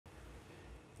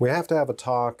We have to have a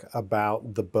talk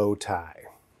about the bow tie.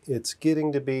 It's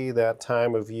getting to be that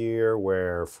time of year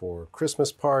where for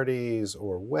Christmas parties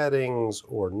or weddings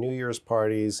or New Year's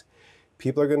parties,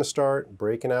 people are going to start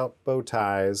breaking out bow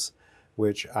ties,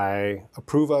 which I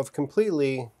approve of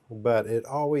completely, but it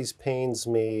always pains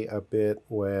me a bit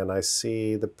when I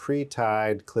see the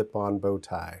pre-tied clip-on bow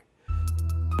tie.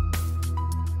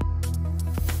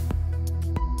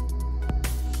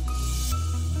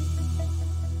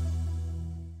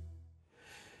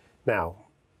 Now,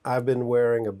 I've been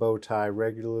wearing a bow tie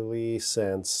regularly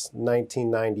since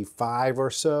 1995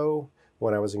 or so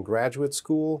when I was in graduate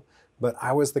school, but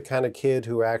I was the kind of kid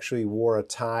who actually wore a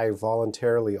tie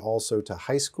voluntarily also to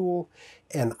high school,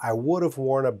 and I would have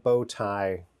worn a bow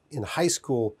tie in high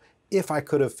school if I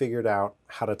could have figured out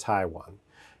how to tie one.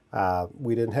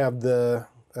 We didn't have the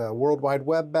World Wide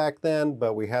Web back then,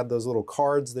 but we had those little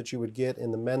cards that you would get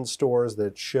in the men's stores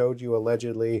that showed you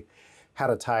allegedly how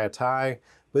to tie a tie.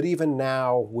 But even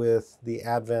now, with the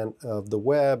advent of the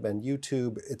web and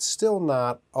YouTube, it's still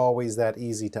not always that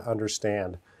easy to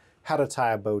understand how to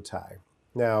tie a bow tie.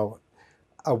 Now,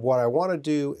 what I want to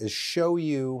do is show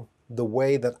you the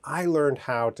way that I learned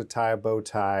how to tie a bow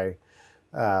tie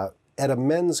at a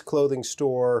men's clothing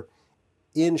store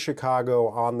in Chicago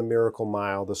on the Miracle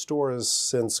Mile. The store has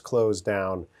since closed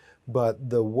down, but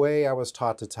the way I was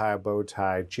taught to tie a bow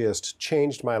tie just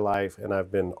changed my life, and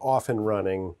I've been off and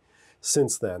running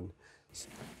since then.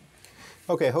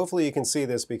 Okay, hopefully you can see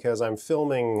this because I'm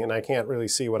filming and I can't really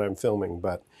see what I'm filming,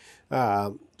 but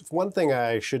one thing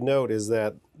I should note is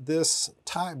that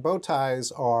bow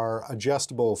ties are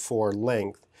adjustable for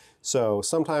length. So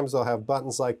sometimes they'll have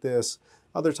buttons like this,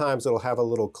 other times it'll have a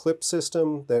little clip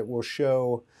system that will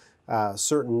show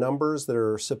certain numbers that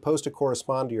are supposed to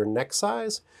correspond to your neck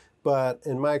size, but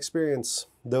in my experience,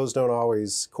 those don't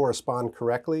always correspond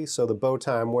correctly. So the bow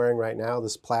tie I'm wearing right now,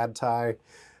 this plaid tie,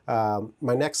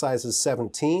 my neck size is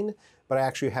 17, but I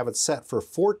actually have it set for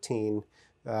 14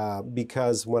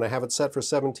 because when I have it set for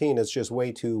 17, it's just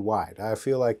way too wide. I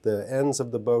feel like the ends of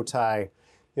the bow tie,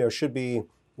 should be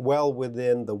well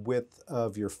within the width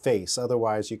of your face.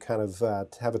 Otherwise, you kind of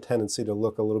have a tendency to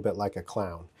look a little bit like a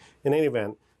clown. In any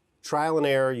event, trial and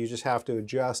error, you just have to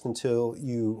adjust until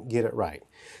you get it right.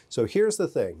 So here's the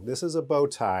thing. This is a bow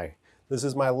tie. This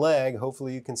is my leg,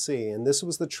 hopefully you can see. And this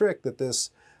was the trick that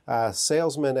this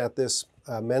salesman at this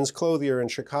men's clothier in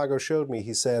Chicago showed me.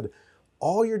 He said,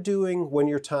 all you're doing when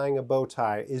you're tying a bow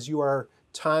tie is you are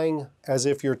tying as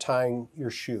if you're tying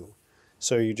your shoe.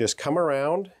 So you just come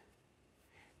around,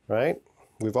 right?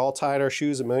 We've all tied our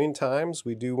shoes a million times.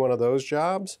 We do one of those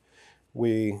jobs.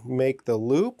 We make the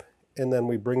loop, and then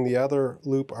we bring the other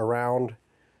loop around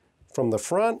from the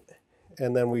front,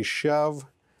 and then we shove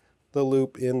the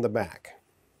loop in the back.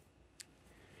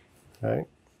 Right?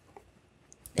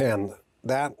 And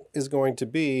that is going to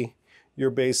be your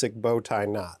basic bow tie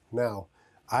knot. Now,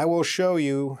 I will show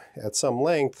you at some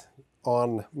length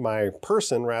on my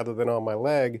person rather than on my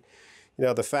leg,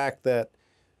 the fact that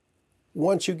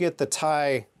once you get the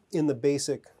tie in the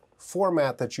basic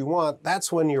format that you want,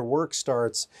 that's when your work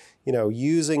starts,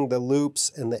 using the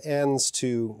loops and the ends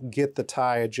to get the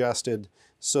tie adjusted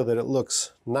so that it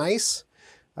looks nice.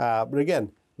 But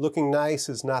again, looking nice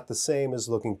is not the same as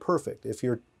looking perfect. If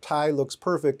your tie looks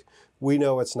perfect, we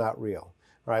know it's not real.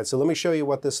 All right, so let me show you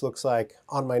what this looks like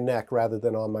on my neck rather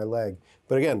than on my leg.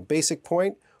 But again, basic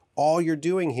point, all you're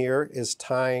doing here is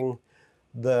tying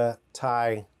the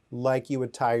tie like you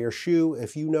would tie your shoe.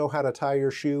 If you know how to tie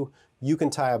your shoe, you can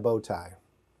tie a bow tie.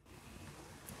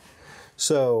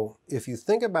 So if you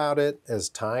think about it as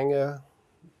tying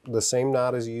the same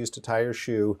knot as you used to tie your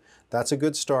shoe, that's a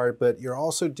good start, but you're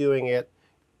also doing it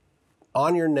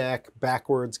on your neck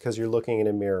backwards because you're looking in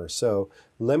a mirror. So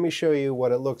let me show you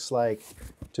what it looks like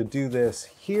to do this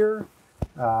here,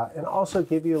 and also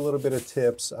give you a little bit of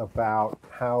tips about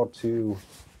how to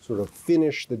sort of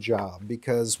finish the job.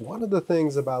 Because one of the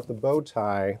things about the bow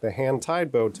tie, the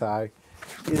hand-tied bow tie,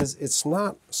 is it's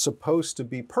not supposed to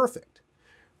be perfect,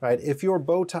 right? If your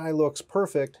bow tie looks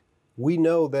perfect, we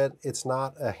know that it's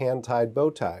not a hand-tied bow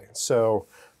tie. So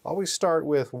always start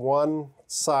with one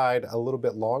side a little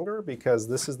bit longer because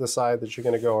this is the side that you're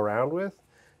going to go around with.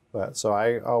 So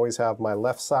I always have my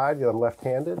left side. I'm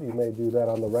left-handed. You may do that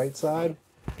on the right side.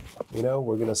 We're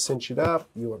going to cinch it up.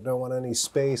 You don't want any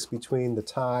space between the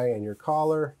tie and your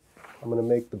collar. I'm going to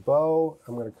make the bow.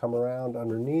 I'm going to come around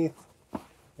underneath,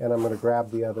 and I'm going to grab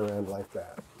the other end like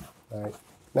that. All right.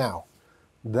 Now,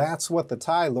 that's what the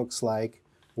tie looks like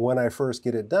when I first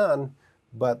get it done.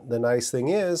 But the nice thing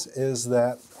is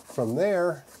that from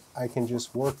there, I can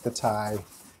just work the tie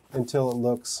until it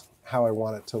looks how I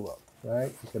want it to look,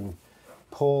 right? You can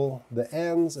pull the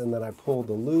ends and then I pull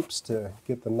the loops to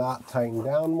get the knot tightened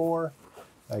down more.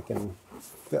 I can,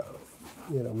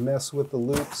 mess with the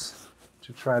loops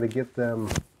to try to get them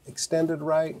extended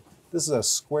right. This is a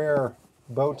square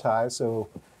bow tie, so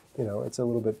it's a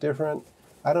little bit different.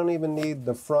 I don't even need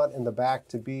the front and the back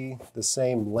to be the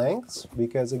same lengths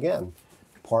because, again,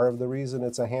 part of the reason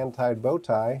it's a hand-tied bow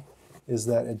tie is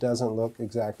that it doesn't look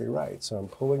exactly right. So I'm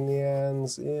pulling the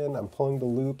ends in, I'm pulling the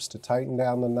loops to tighten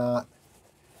down the knot,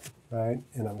 right?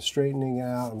 And I'm straightening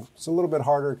out. It's a little bit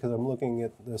harder because I'm looking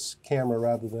at this camera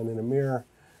rather than in a mirror,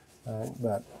 right?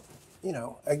 But,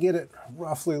 I get it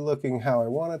roughly looking how I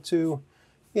want it to.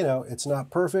 It's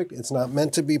not perfect. It's not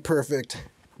meant to be perfect,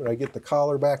 but I get the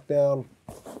collar back down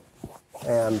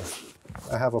and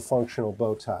I have a functional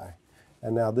bow tie.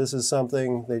 And now this is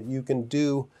something that you can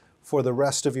do for the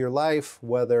rest of your life,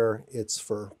 whether it's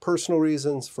for personal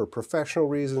reasons, for professional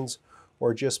reasons,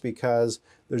 or just because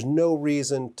there's no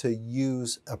reason to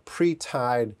use a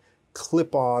pre-tied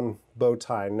clip-on bow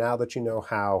tie now that you know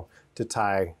how to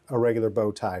tie a regular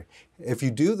bow tie. If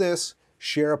you do this,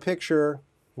 share a picture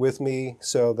with me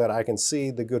so that I can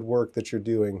see the good work that you're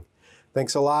doing.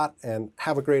 Thanks a lot and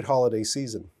have a great holiday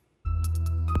season.